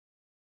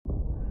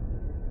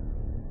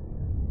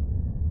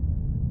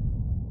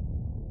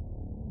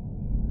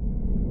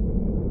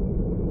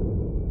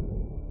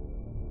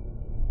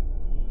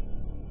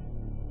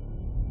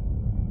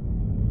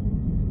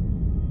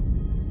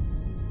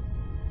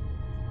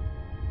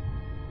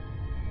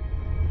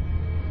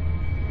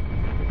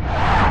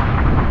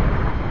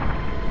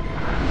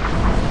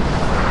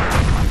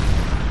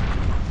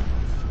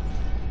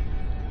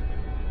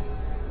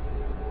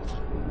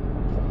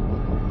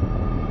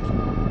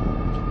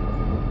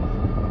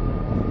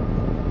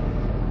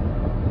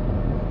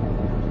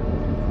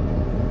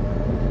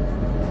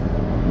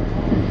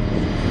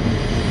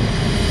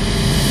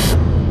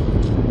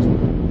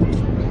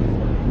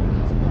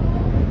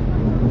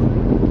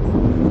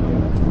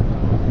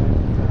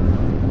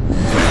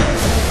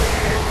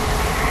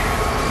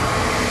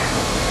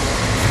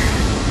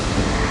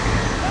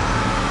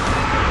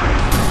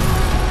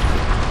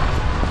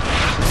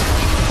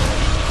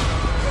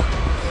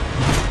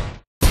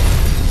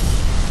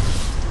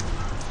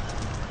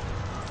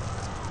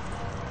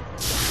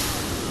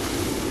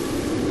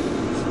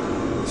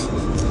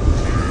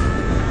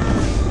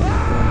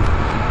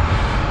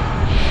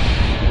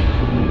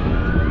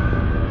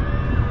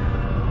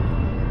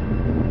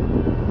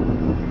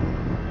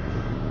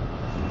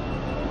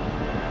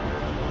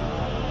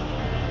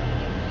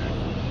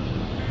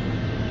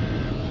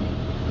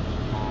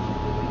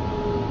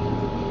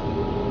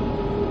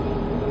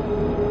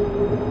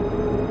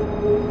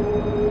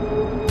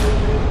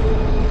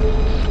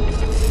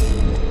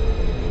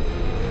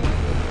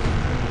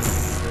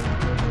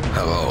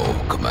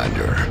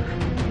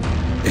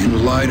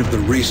light of the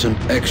recent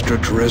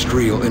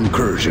extraterrestrial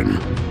incursion,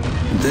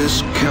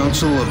 this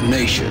Council of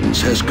Nations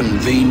has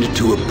convened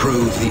to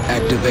approve the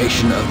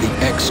activation of the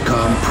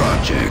XCOM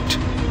project.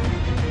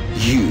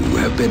 You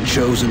have been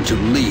chosen to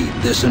lead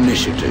this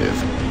initiative,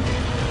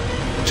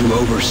 to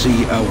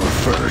oversee our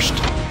first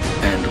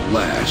and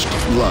last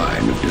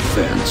line of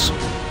defense.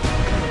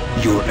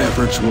 Your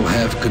efforts will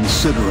have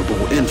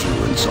considerable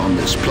influence on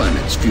this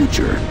planet's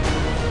future.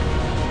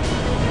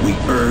 We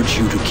urge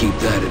you to keep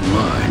that in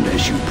mind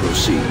as you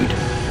proceed.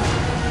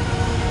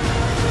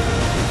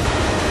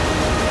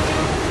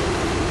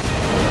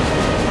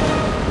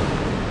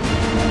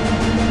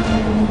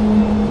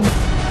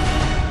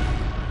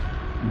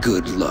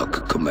 Good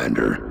luck,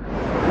 Commander.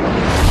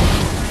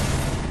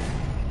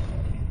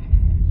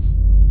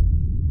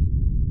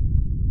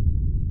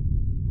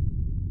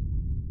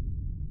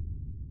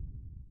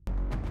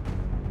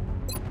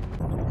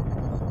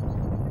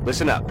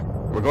 Listen up.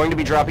 We're going to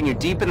be dropping you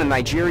deep in the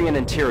Nigerian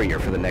interior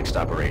for the next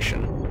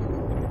operation.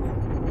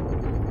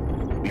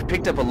 We've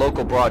picked up a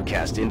local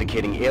broadcast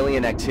indicating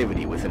alien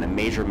activity within a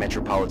major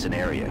metropolitan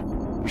area.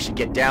 We should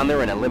get down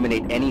there and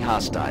eliminate any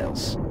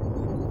hostiles.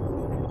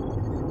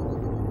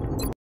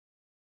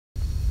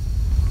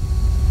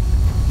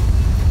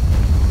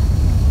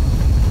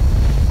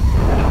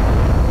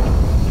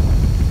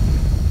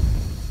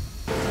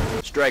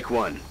 Strike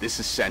 1, this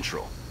is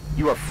Central.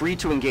 You are free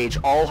to engage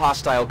all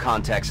hostile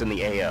contacts in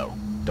the AO.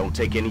 Don't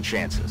take any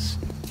chances.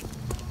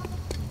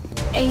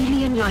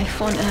 Alien life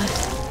on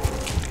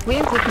Earth.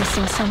 We're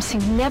witnessing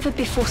something never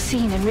before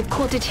seen in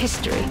recorded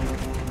history.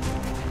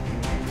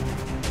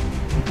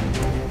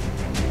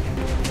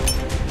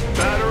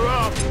 Batter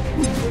up!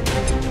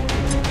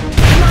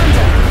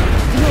 Commander,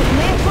 you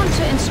may want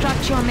to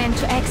instruct your men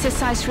to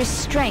exercise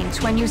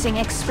restraint when using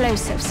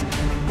explosives.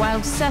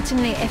 While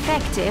certainly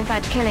effective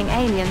at killing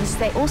aliens,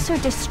 they also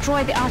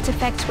destroy the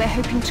artifacts we're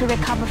hoping to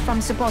recover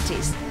from the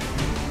bodies.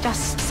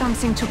 Just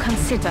something to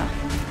consider.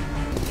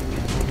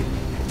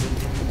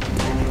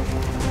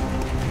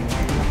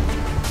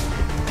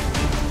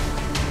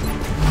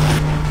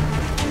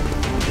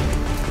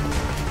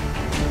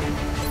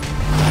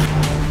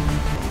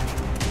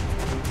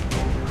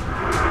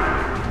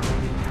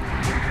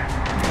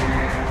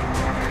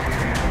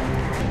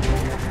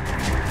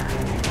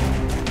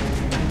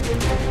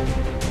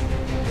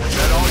 Is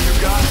that all you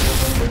got?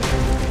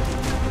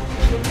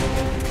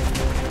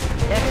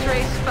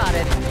 X-ray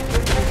spotted.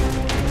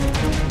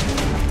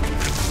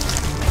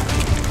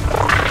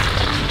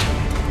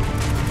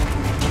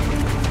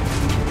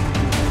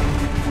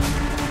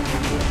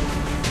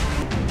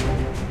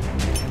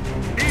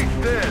 Eat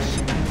this!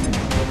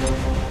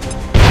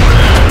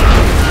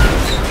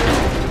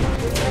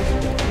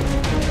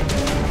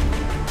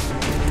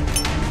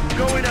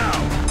 Going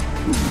out!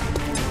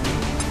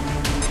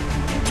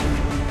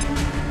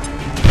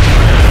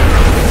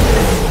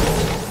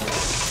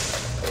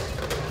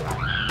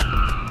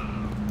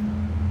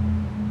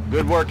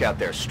 Good work out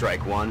there,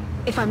 Strike 1.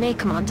 If I may,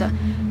 Commander,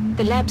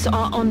 the labs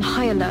are on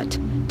high alert.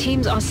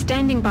 Teams are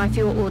standing by for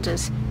your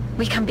orders.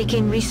 We can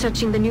begin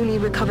researching the newly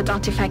recovered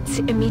artifacts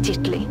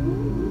immediately.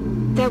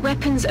 Their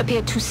weapons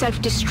appear to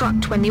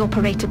self-destruct when the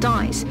operator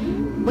dies.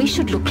 We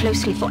should look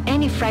closely for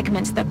any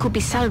fragments that could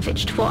be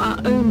salvaged for our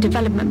own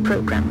development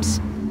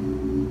programs.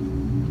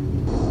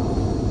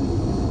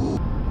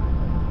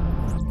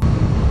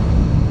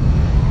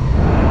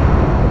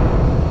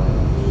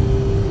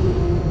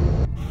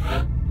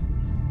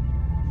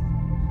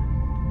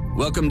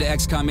 Welcome to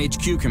XCOM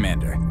HQ,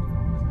 Commander.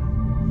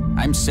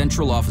 I'm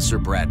Central Officer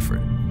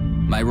Bradford.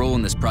 My role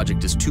in this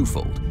project is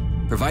twofold: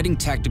 providing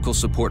tactical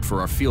support for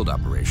our field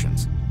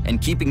operations,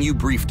 and keeping you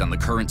briefed on the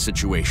current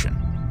situation.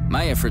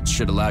 My efforts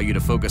should allow you to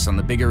focus on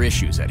the bigger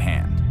issues at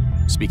hand.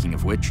 Speaking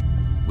of which,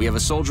 we have a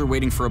soldier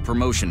waiting for a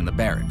promotion in the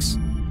barracks.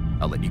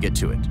 I'll let you get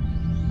to it.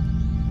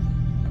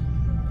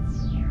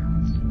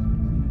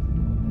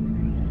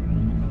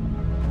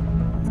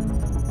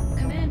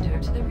 Commander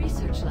to the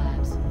research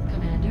labs.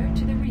 Commander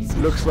to the research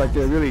Looks like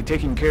they're really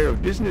taking care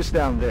of business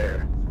down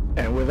there,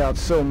 and without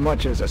so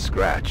much as a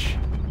scratch.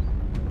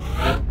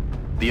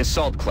 The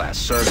assault class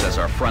serves as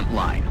our front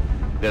line.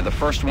 They're the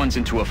first ones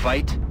into a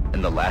fight,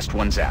 and the last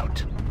ones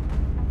out.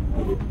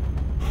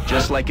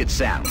 Just like it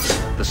sounds,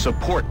 the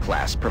support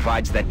class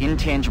provides that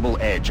intangible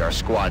edge our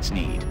squads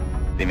need.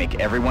 They make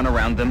everyone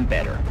around them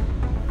better.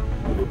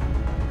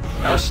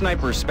 Our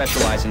snipers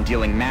specialize in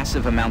dealing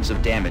massive amounts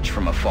of damage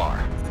from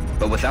afar,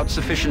 but without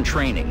sufficient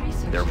training,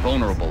 they're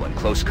vulnerable in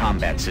close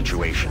combat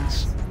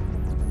situations.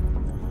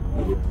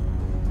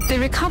 The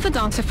recovered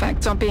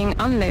artifacts are being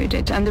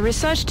unloaded, and the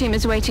research team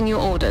is awaiting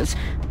your orders.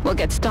 We'll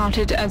get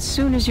started as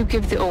soon as you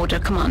give the order,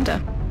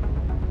 Commander.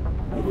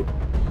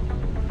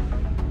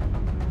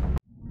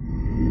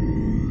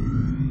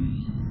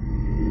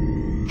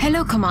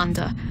 Hello,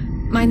 Commander.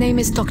 My name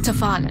is Dr.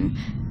 Farlan.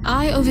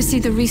 I oversee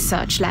the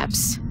research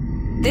labs.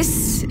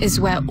 This is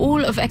where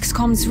all of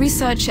XCOM's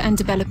research and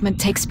development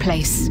takes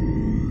place.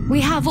 We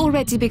have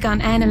already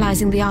begun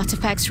analyzing the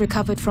artifacts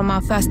recovered from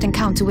our first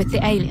encounter with the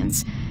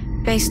aliens.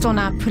 Based on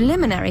our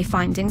preliminary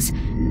findings,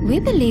 we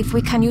believe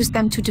we can use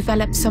them to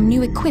develop some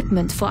new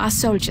equipment for our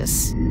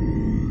soldiers.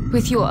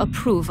 With your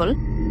approval,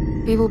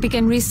 we will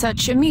begin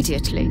research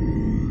immediately.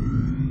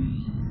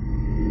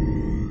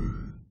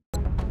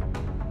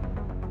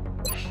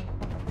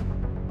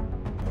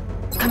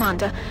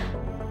 Commander,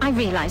 I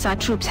realize our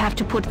troops have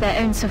to put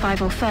their own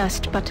survival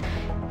first, but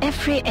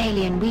every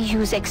alien we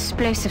use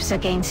explosives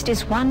against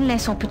is one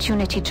less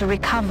opportunity to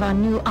recover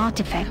new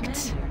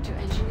artifacts. Commander to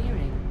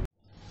engineering.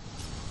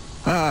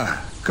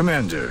 Ah,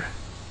 Commander.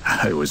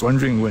 I was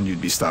wondering when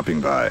you'd be stopping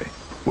by.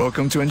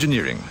 Welcome to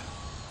engineering.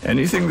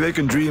 Anything they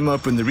can dream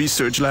up in the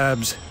research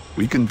labs,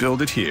 we can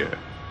build it here.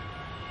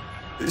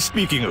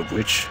 Speaking of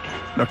which,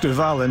 Dr.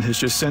 Valen has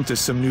just sent us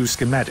some new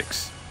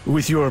schematics.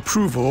 With your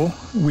approval,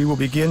 we will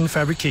begin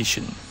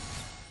fabrication.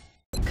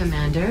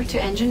 Commander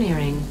to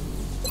engineering.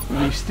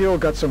 We've still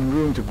got some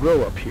room to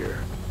grow up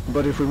here,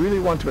 but if we really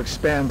want to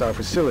expand our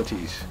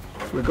facilities,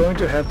 we're going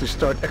to have to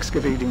start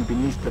excavating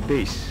beneath the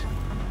base.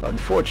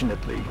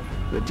 Unfortunately,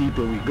 the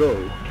deeper we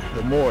go,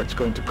 the more it's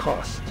going to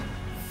cost.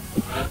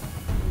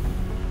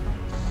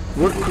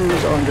 Work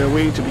crews are on their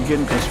way to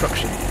begin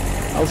construction.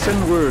 I'll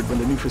send word when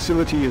the new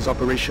facility is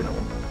operational.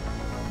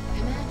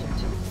 Commander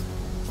to...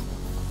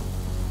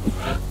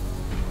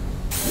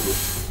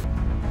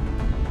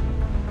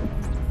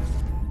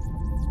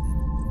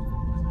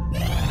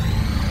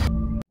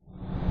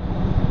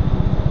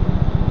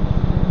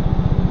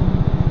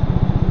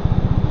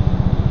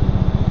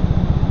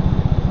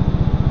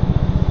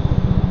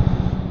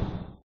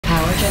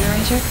 Power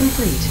generator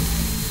complete.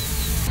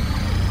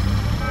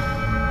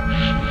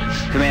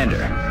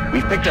 Commander,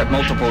 we've picked up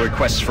multiple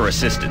requests for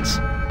assistance.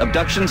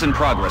 Abductions in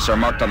progress are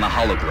marked on the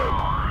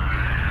hologlobe.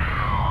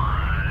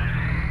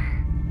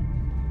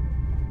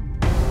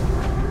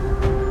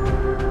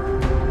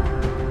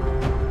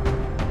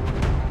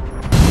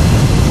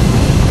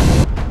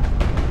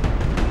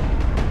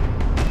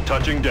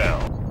 Touching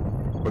down.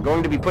 We're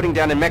going to be putting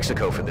down in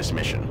Mexico for this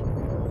mission.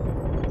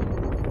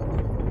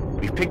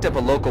 We've picked up a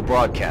local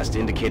broadcast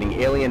indicating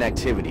alien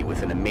activity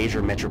within a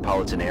major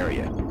metropolitan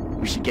area.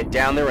 We should get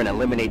down there and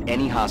eliminate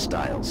any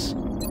hostiles.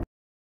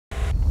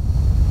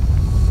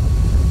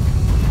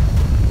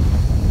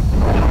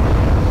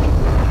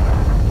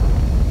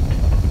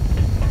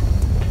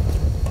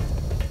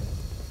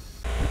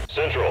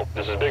 Central,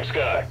 this is Big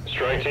Sky.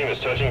 Strike team is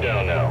touching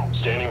down now.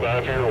 Standing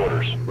by for your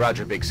orders.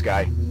 Roger, Big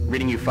Sky.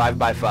 Reading you 5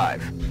 by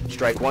 5.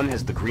 Strike 1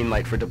 has the green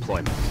light for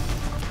deployment.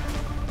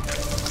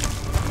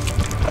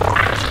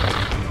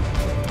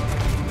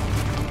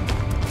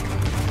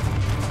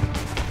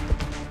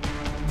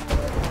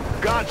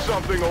 Got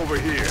something over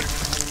here.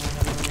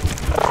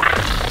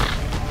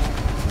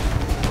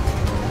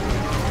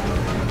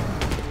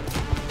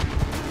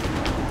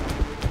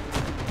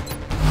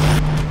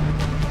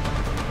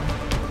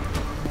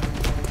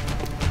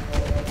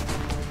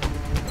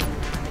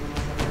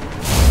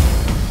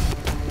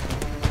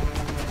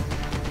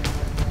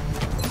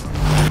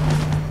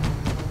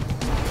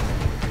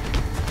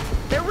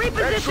 They're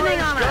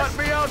repositioning on us!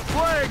 Got me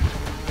outflanked!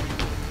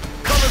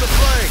 Cover the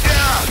flank!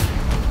 Yeah!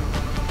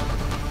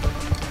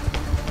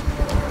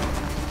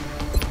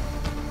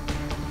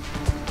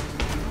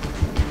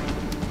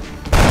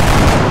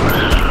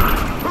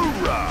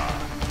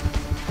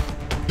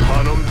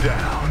 Hunt 'em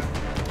down.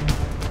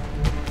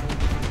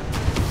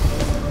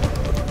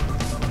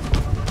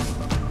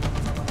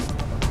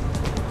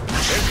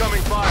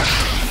 Incoming fire.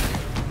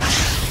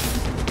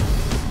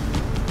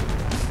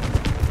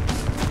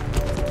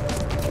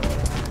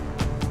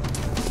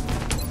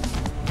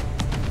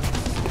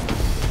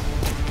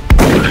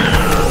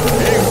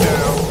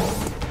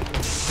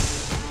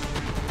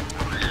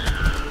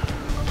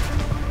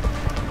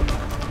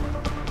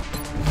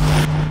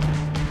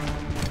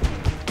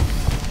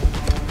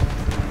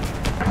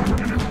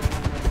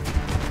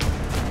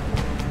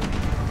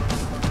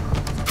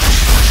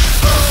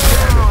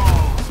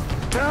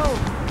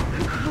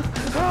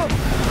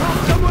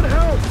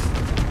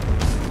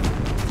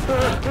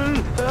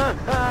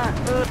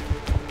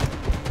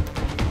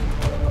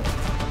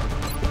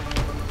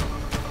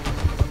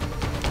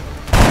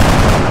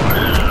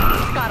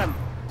 Got him.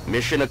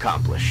 Mission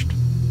accomplished.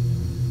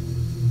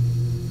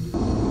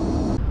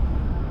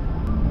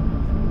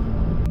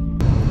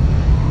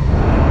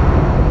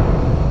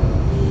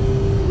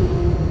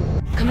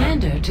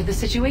 Commander to the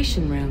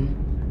Situation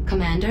Room.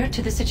 Commander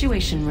to the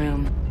Situation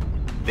Room.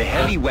 The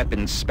heavy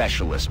weapons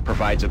specialist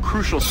provides a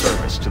crucial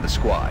service to the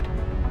squad.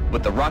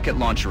 With the rocket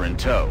launcher in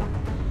tow,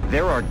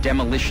 there are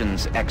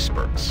demolitions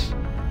experts.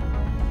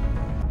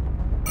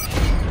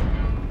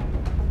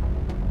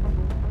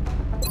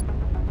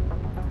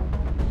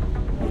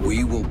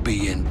 We will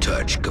be in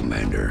touch,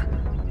 Commander.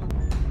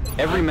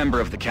 Every member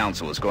of the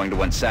Council is going to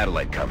want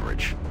satellite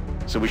coverage,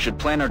 so we should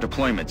plan our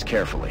deployments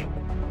carefully.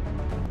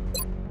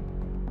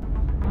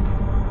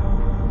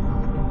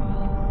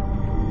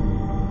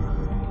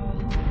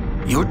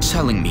 You're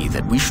telling me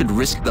that we should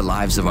risk the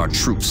lives of our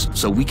troops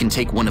so we can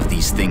take one of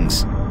these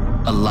things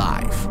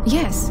alive?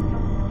 Yes.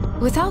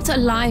 Without a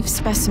live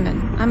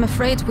specimen, I'm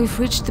afraid we've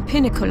reached the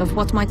pinnacle of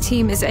what my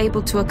team is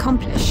able to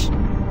accomplish.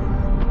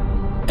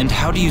 And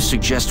how do you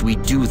suggest we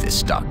do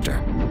this, Doctor?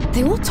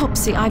 The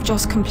autopsy I've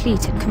just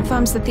completed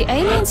confirms that the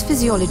alien's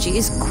physiology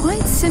is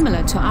quite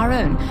similar to our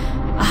own.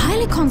 A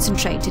highly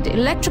concentrated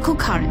electrical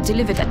current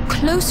delivered at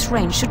close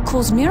range should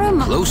cause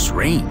Close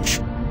range?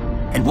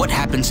 And what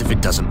happens if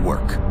it doesn't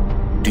work?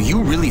 Do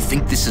you really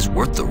think this is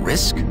worth the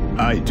risk?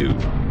 I do.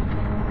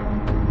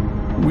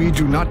 We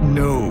do not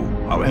know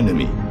our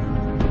enemy.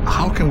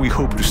 How can we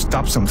hope to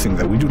stop something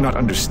that we do not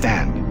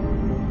understand?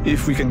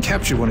 If we can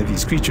capture one of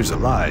these creatures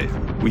alive,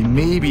 we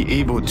may be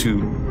able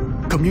to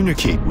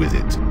communicate with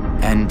it.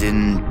 And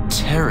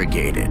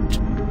interrogate it.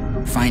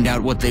 Find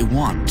out what they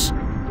want.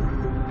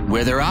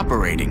 Where they're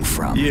operating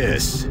from.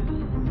 Yes.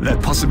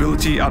 That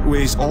possibility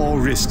outweighs all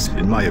risks,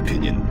 in my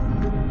opinion.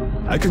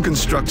 I can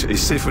construct a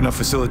safe enough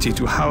facility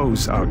to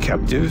house our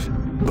captive,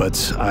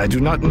 but I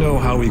do not know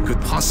how we could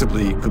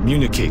possibly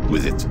communicate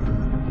with it.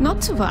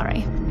 Not to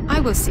worry. I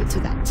will see to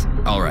that.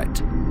 All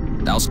right.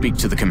 I'll speak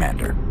to the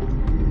commander.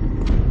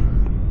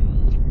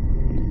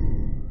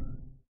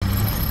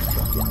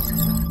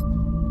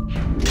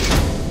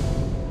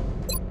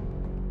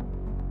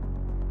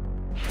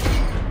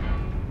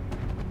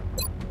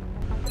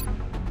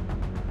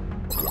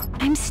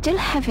 I'm still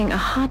having a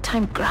hard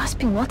time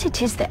grasping what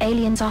it is the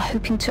aliens are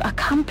hoping to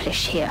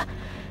accomplish here.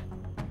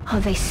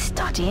 Are they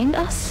studying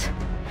us?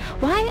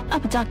 Why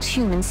abduct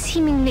humans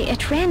seemingly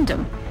at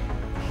random?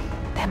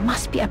 There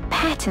must be a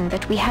pattern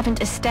that we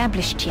haven't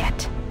established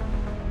yet.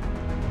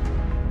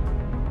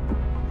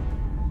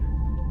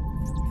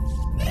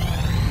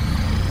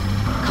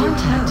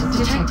 Contact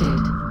detected.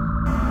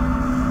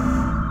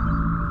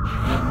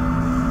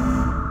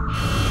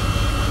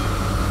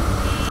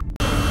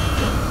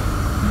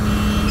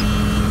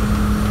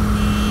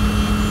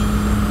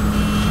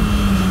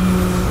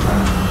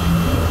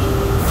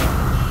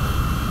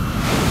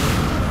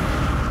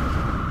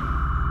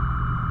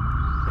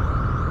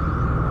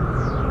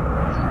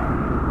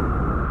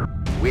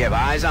 We have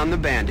eyes on the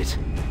bandit.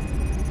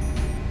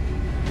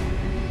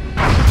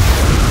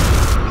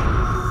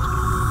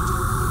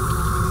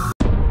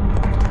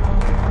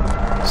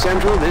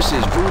 Central, this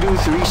is Voodoo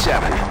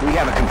 37. We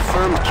have a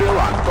confirmed kill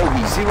on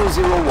Bogey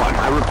 001.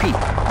 I repeat,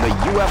 the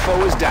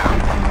UFO is down.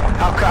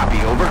 I'll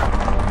copy, over.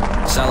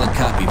 Solid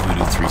copy,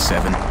 Voodoo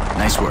 37.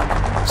 Nice work.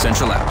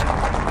 Central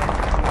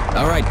out.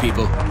 All right,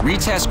 people.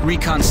 Retask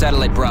Recon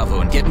Satellite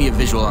Bravo and get me a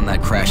visual on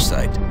that crash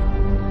site.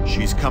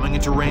 She's coming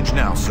into range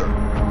now, sir.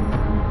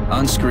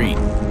 On screen.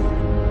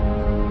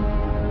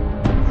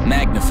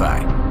 Magnify.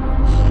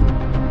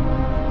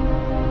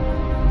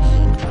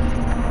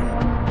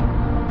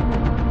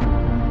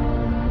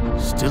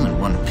 Still in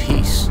one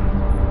piece.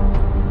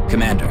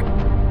 Commander,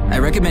 I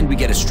recommend we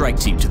get a strike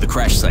team to the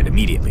crash site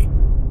immediately.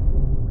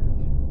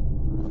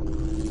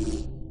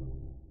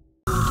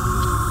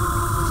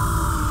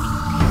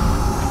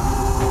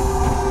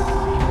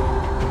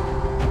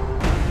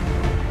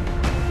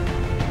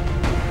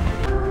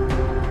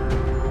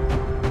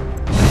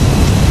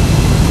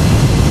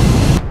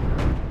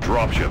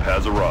 Dropship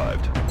has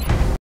arrived.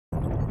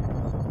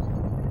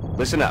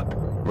 Listen up.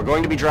 We're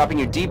going to be dropping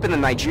you deep in the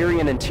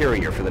Nigerian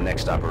interior for the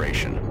next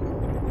operation.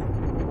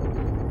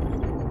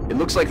 It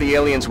looks like the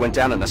aliens went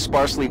down in a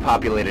sparsely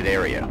populated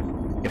area.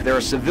 If there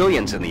are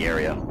civilians in the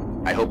area,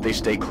 I hope they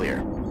stay clear.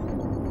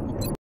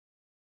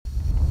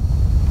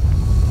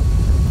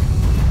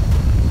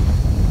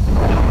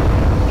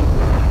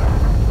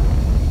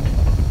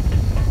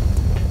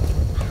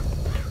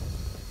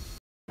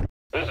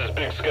 This is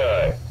Big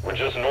Sky. We're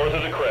just north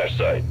of the crash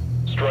site.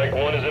 Strike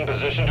 1 is in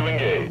position to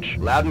engage.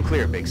 Loud and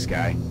clear, Big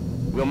Sky.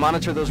 We'll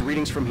monitor those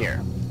readings from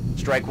here.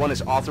 Strike 1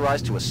 is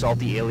authorized to assault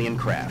the alien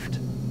craft.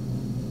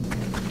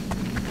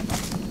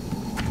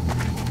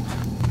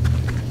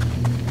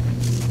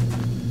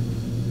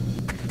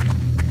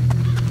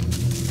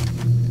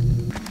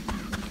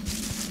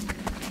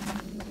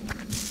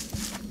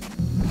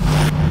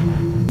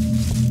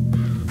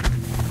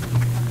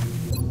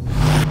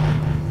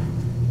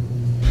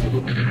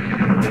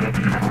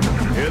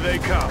 Here they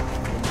come.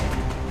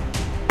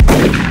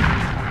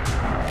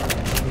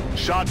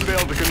 Shot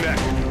failed to connect.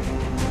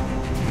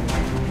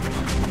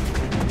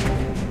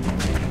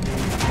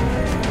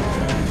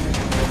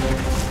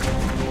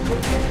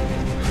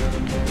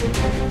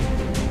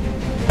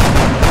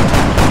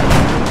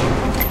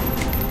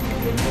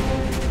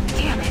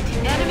 Damn it!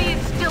 Enemy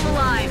is still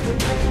alive!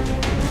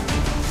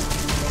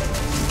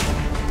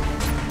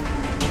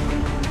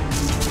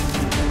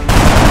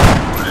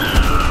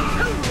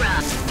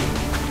 Hoorah!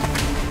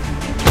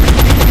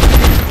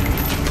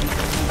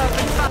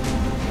 Open fire!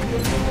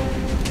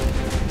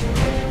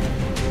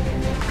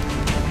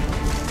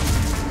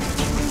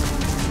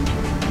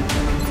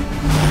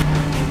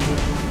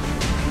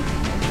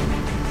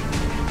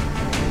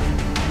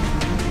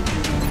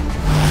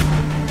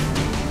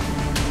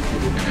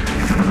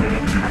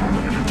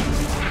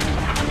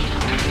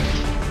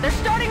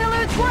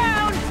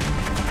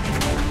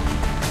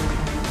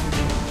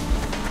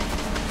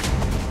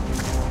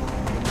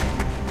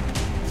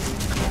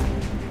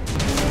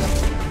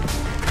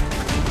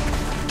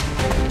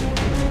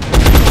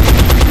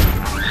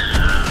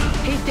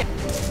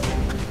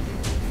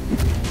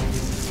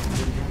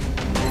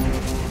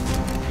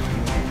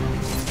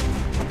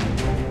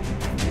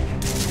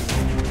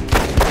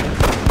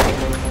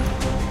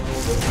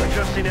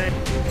 Destination.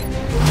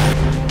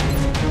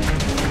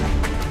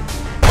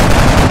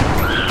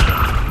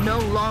 No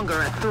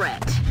longer a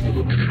threat.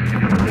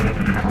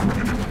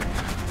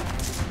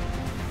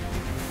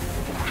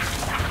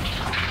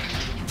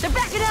 They're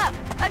backing up!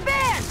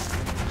 Advance!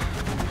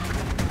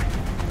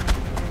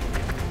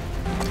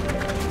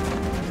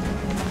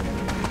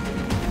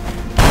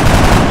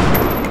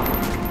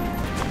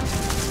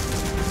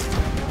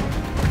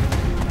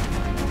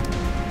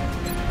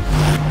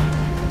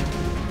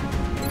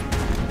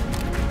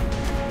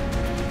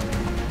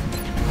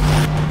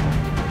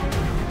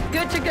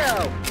 Good to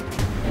go.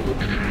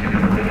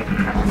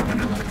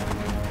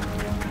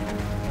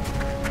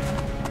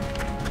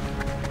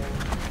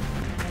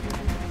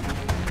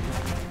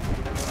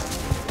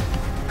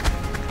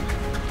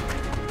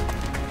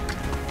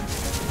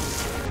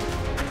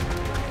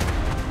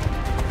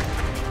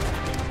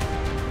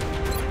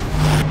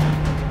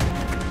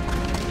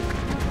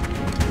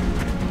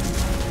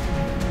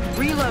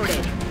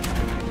 Reloaded.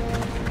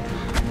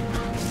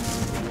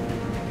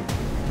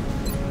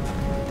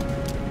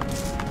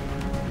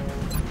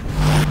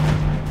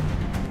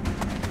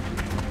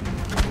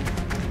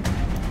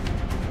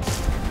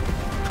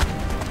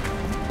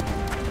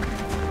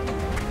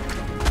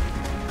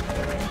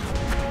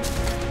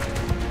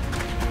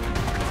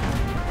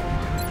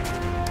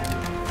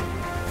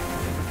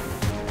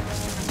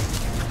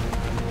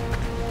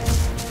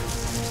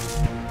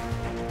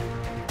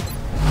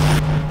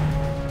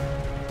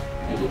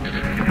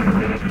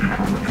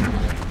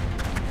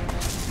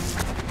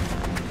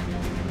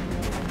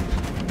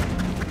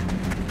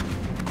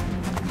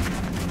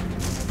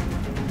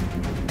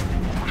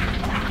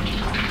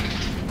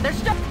 They're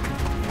stuck.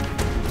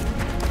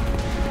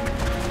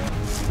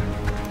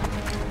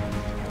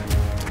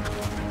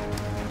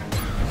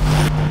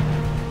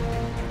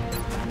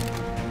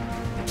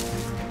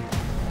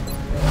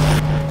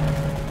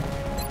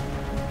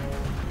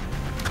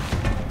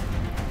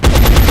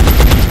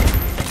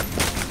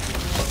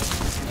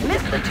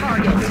 Missed the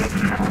target.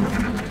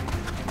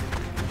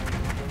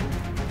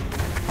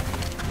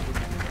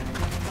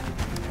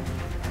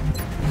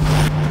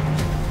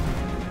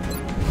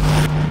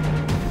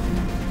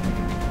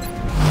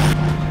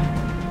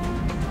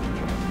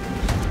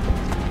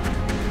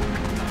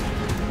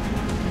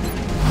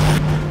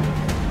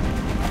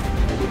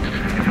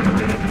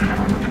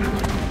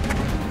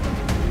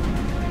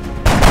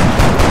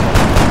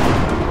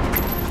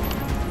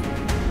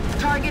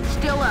 Target's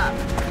still up.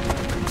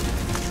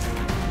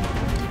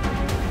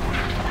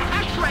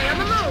 X-ray on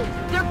the move!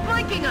 They're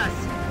flanking us!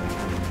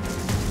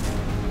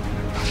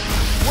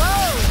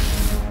 Whoa!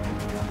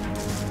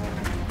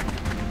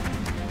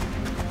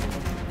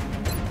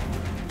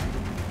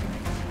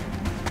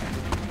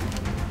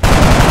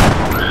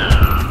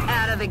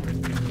 Out of the...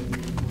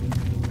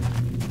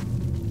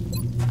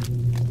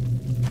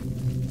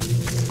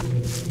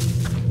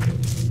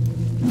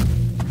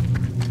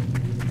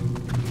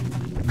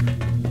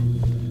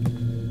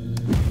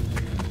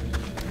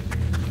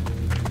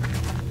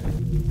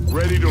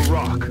 Ready to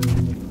rock.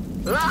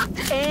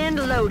 Locked and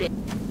loaded.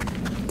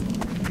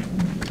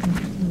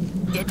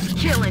 It's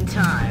killing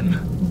time.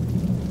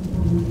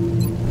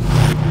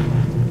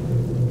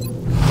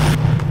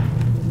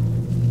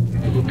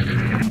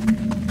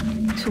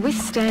 To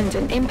withstand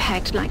an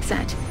impact like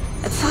that,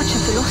 at such a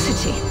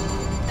velocity,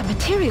 the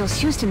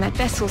materials used in that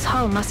vessel's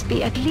hull must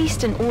be at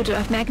least an order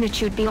of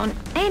magnitude beyond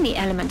any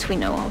element we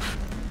know of.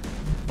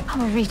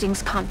 Our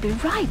readings can't be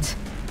right.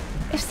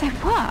 If they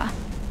were,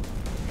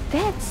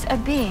 that's a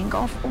being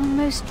of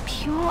almost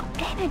pure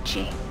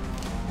energy.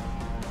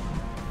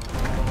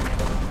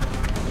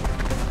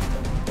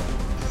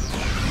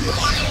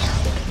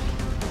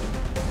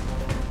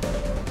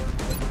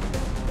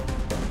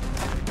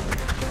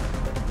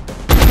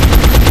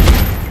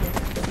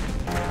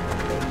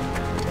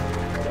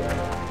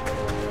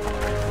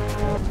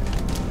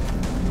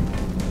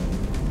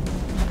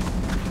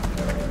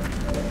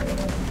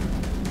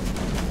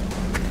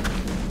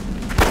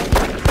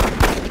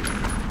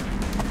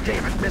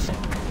 Damn it, missile.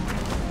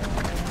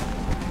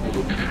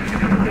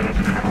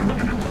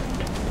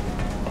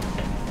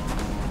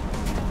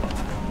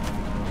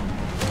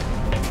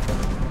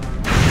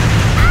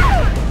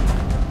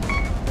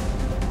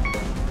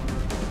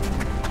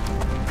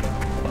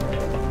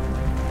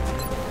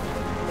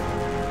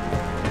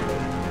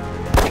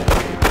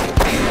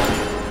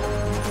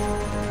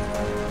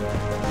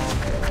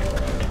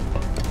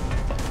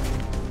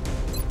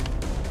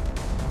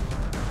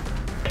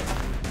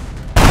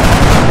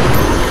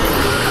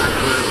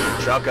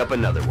 Chalk up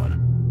another one.